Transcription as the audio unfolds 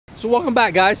So welcome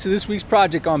back, guys, to this week's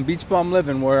project on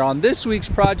BeachBumLivin, where on this week's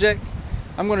project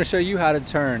I'm going to show you how to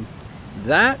turn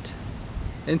that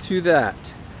into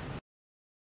that.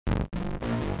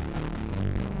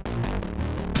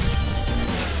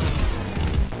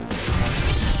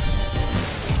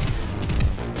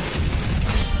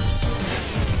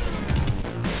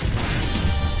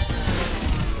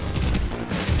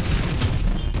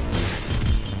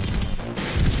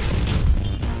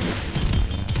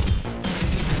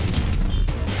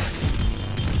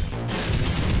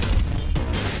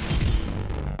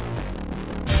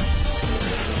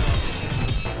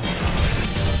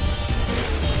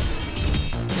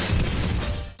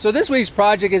 So this week's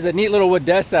project is a neat little wood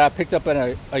desk that I picked up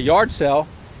at a yard sale,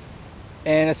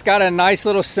 and it's got a nice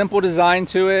little simple design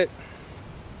to it,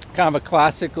 kind of a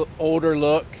classic older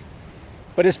look.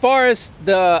 But as far as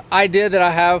the idea that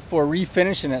I have for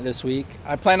refinishing it this week,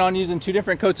 I plan on using 2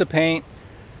 different coats of paint,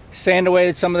 sand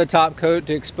away some of the top coat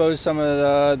to expose some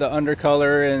of the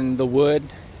undercolor and the wood.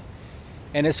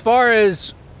 And as far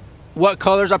as what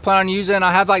colors I plan on using,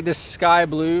 I have like this sky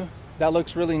blue that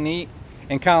looks really neat,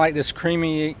 and kind of like this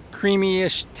creamyish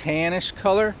tannish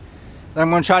color that I'm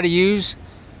going to try to use.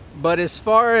 But as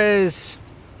far as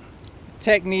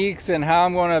techniques and how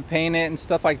I'm going to paint it and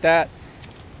stuff like that,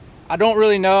 I don't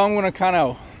really know. I'm going to kind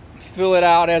of fill it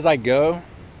out as I go,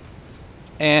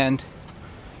 and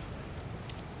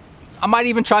I might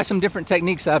even try some different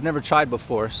techniques that I've never tried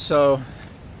before. So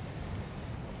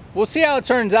we'll see how it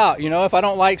turns out. You know, if I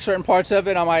don't like certain parts of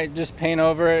it, I might just paint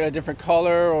over it a different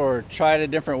color or try it a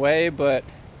different way. But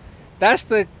that's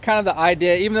the kind of the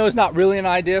idea, even though it's not really an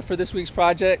idea for this week's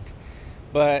project.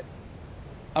 But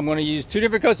I'm going to use 2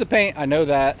 different coats of paint, I know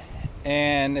that.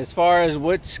 And as far as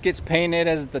which gets painted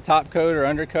as the top coat or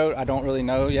undercoat, I don't really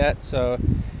know yet. So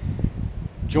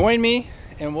join me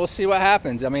and we'll see what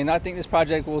happens. I mean, I think this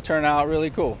project will turn out really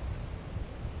cool.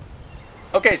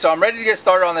 Okay, so I'm ready to get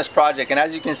started on this project, and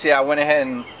as you can see, I went ahead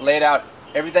and laid out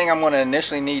everything I'm going to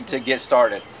initially need to get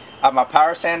started. I have my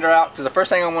power sander out because the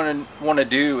first thing I'm going to want to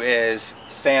do is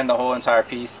sand the whole entire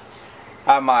piece.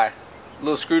 I have my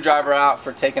little screwdriver out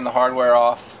for taking the hardware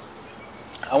off.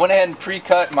 I went ahead and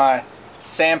pre-cut my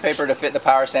sandpaper to fit the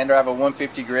power sander. I have a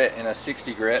 150 grit and a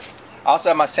 60 grit. I also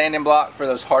have my sanding block for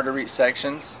those hard to reach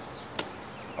sections.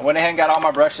 I went ahead and got all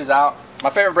my brushes out. My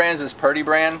favorite brand is this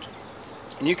Firebrand.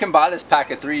 And you can buy this pack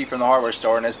of 3 from the hardware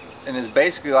store, and it's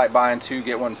basically like buying 2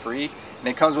 get 1 free. And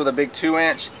it comes with a big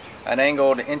 2-inch, an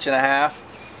angled 1.5 inches,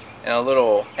 and a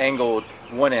little angled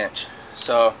 1 inch.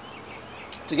 So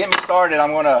to get me started, I'm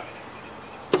going to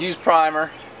use primer.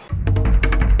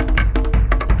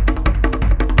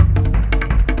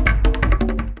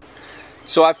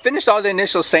 So I've finished all the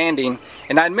initial sanding,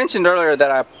 and I mentioned earlier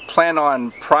that I plan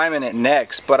on priming it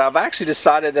next, but I've actually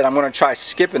decided that I'm going to try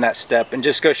skipping that step and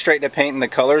just go straight to painting the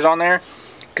colors on there,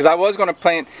 because I was going to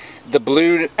paint the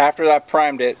blue after I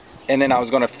primed it, and then I was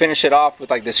going to finish it off with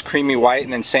like this creamy white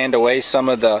and then sand away some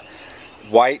of the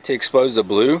white to expose the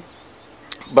blue.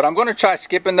 But I'm going to try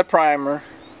skipping the primer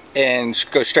and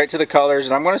go straight to the colors,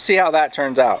 and I'm going to see how that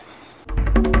turns out.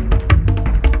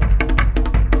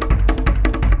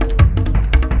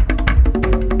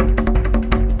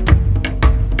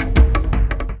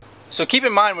 So keep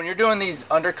in mind, when you're doing these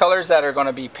undercolors that are going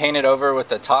to be painted over with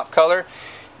the top color,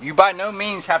 you by no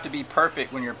means have to be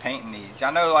perfect when you're painting these. I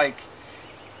know, like,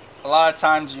 a lot of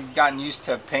times you've gotten used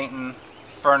to painting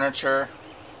furniture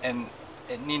and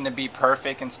it needing to be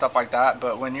perfect and stuff like that,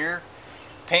 but when you're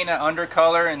painting an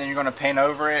undercolor and then you're going to paint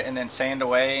over it and then sand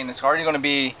away, and it's already going to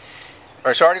be,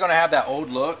 or it's already going to have that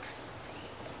old look,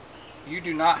 you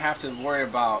do not have to worry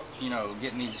about, you know,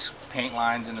 getting these paint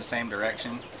lines in the same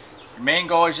direction. Your main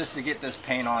goal is just to get this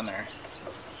paint on there.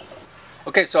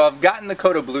 Okay, so I've gotten the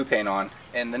coat of blue paint on,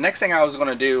 and the next thing I was going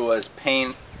to do was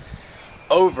paint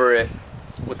over it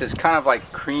with this kind of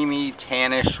like creamy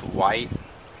tannish white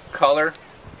color.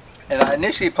 And I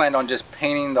initially planned on just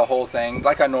painting the whole thing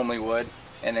like I normally would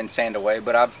and then sand away,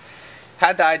 but I've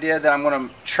had the idea that I'm going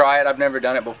to try it. I've never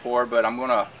done it before, but I'm going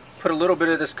to put a little bit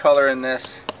of this color in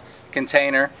this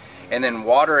container and then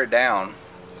water it down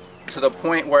to the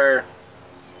point where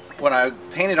when I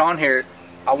paint it on here,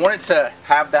 I want it to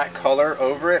have that color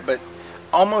over it, but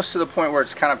almost to the point where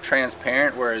it's kind of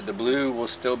transparent, where the blue will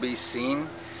still be seen,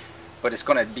 but it's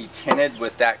going to be tinted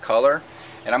with that color.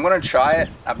 And I'm going to try it.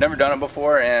 I've never done it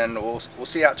before, and we'll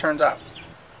see how it turns out.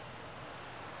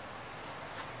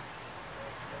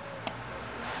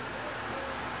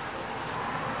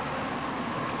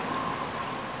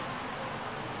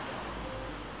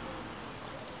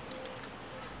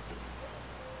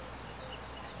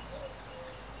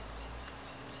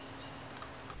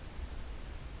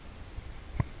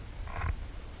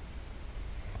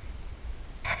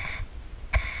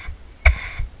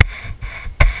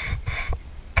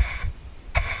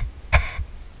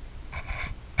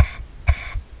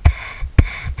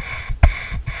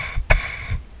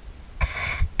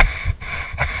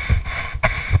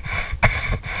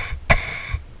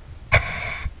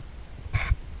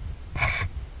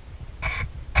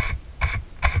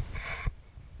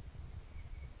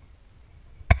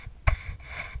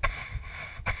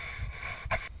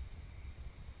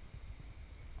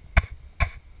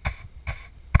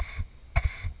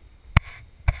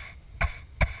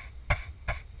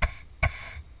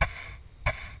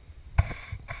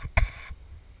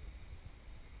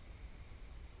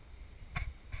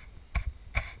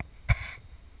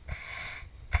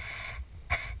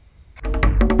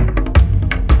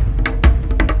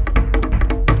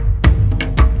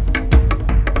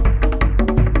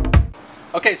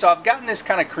 so I've gotten this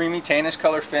kind of creamy tannish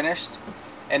color finished,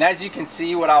 and as you can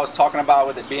see what I was talking about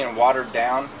with it being watered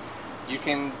down, you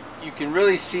can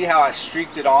really see how I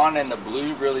streaked it on, and the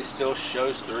blue really still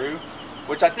shows through,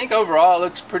 which I think overall it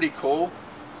looks pretty cool.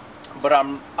 But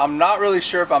I'm not really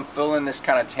sure if I'm feeling this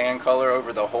kind of tan color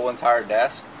over the whole entire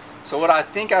desk. So what I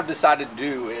think I've decided to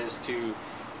do is to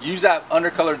use that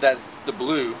undercolor that's the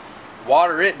blue,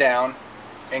 water it down,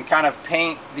 and kind of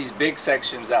paint these big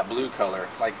sections that blue color,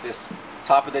 like this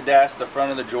top of the desk, the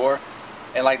front of the drawer,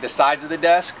 and like the sides of the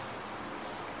desk.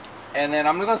 And then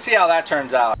I'm gonna see how that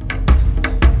turns out.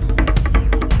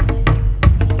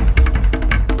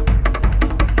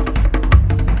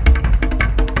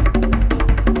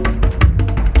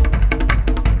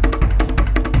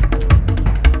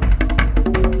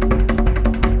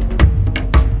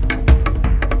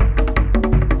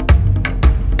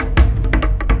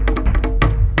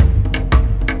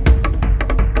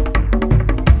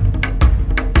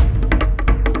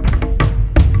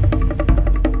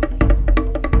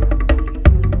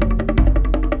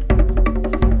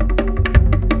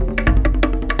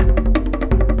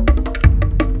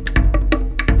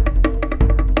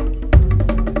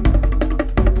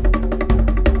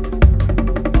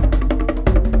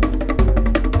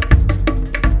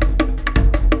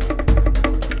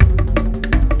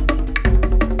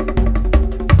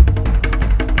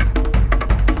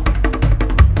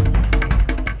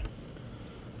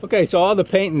 Okay, so all the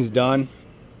painting's done.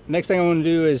 Next thing I want to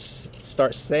do is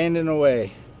start sanding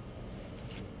away.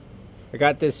 I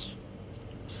got this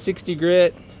 60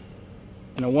 grit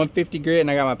and a 150 grit, and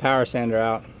I got my power sander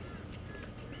out.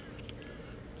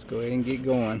 Let's go ahead and get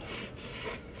going.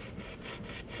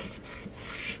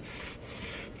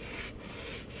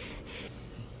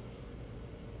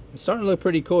 It's starting to look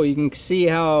pretty cool. You can see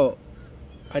how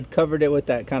I'd covered it with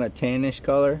that kind of tannish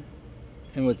color,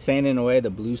 and with sanding away the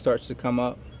blue starts to come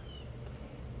up.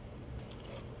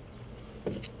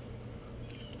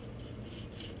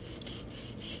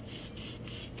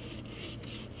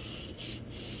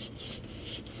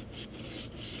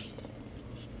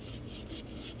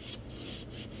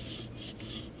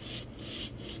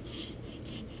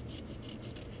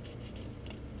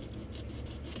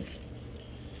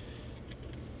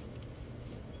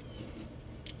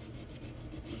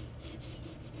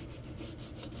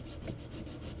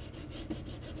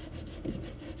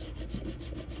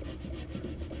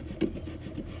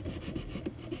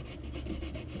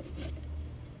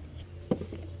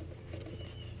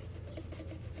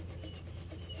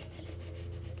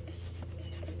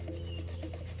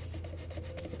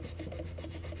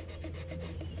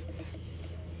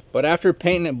 But after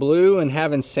painting it blue and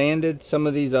having sanded some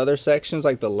of these other sections,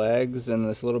 like the legs and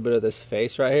this little bit of this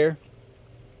face right here,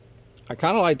 I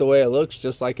kind of like the way it looks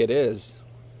just like it is.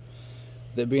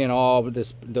 That being all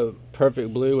the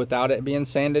perfect blue without it being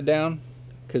sanded down,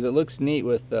 because it looks neat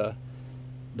with the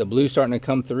blue starting to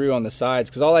come through on the sides.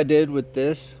 Because all I did with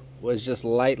this was just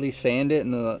lightly sand it,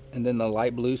 and then the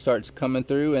light blue starts coming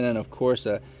through, and then of course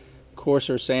a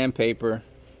coarser sandpaper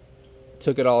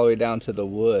took it all the way down to the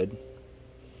wood.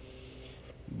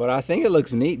 But I think it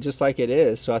looks neat just like it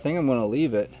is, so I think I'm going to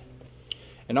leave it.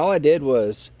 And all I did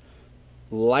was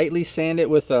lightly sand it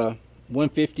with a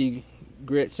 150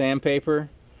 grit sandpaper,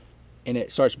 and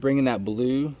it starts bringing that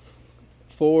blue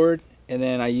forward. And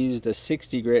then I used a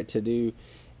 60 grit to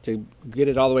get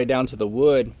it all the way down to the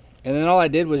wood. And then all I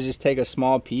did was just take a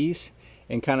small piece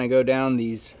and kind of go down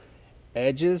these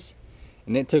edges,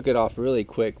 and it took it off really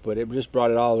quick, but it just brought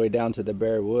it all the way down to the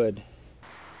bare wood.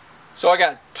 So I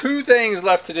got two things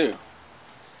left to do.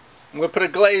 I'm going to put a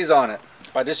glaze on it.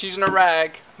 By just using a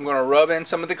rag, I'm going to rub in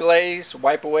some of the glaze,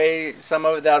 wipe away some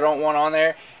of it that I don't want on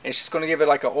there. And it's just going to give it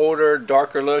like an older,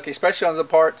 darker look, especially on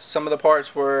some of the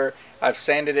parts where I've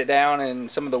sanded it down and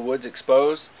some of the wood's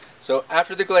exposed. So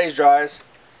after the glaze dries,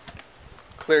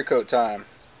 clear coat time.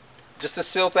 Just to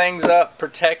seal things up,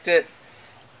 protect it,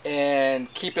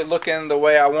 and keep it looking the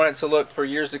way I want it to look for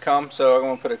years to come. So I'm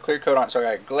going to put a clear coat on. So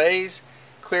I got glaze,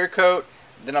 clear coat,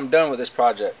 then I'm done with this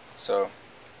project. So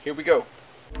here we go.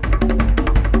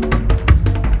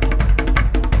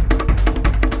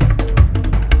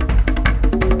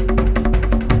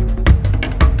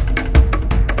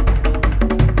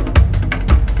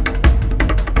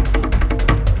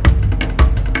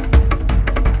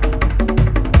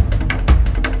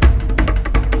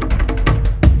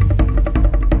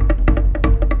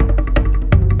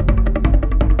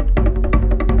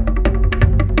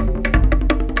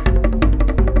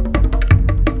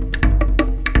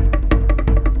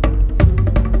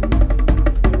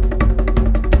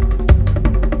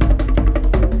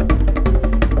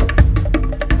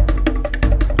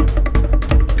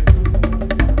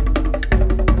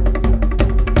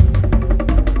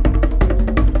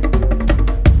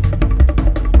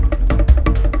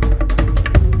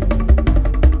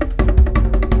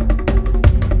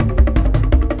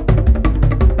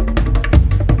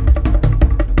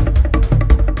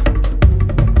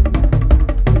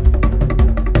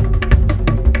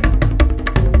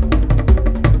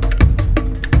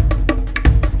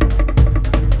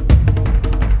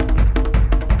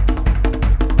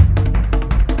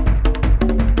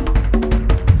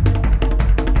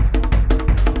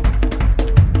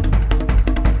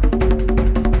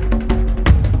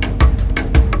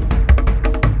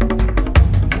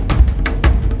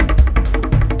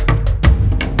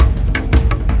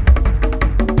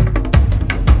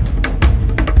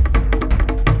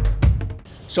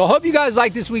 So I hope you guys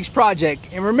like this week's project.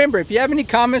 And remember, if you have any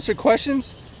comments or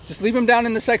questions, just leave them down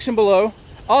in the section below.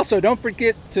 Also, don't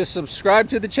forget to subscribe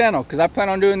to the channel because I plan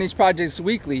on doing these projects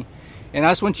weekly. And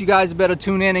I just want you guys to better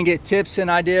tune in and get tips and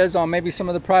ideas on maybe some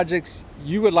of the projects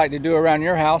you would like to do around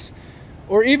your house.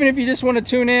 Or even if you just want to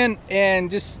tune in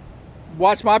and just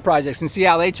watch my projects and see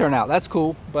how they turn out. That's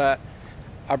cool. But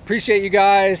I appreciate you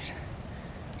guys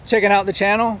checking out the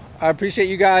channel. I appreciate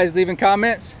you guys leaving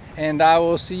comments. And I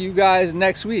will see you guys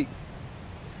next week.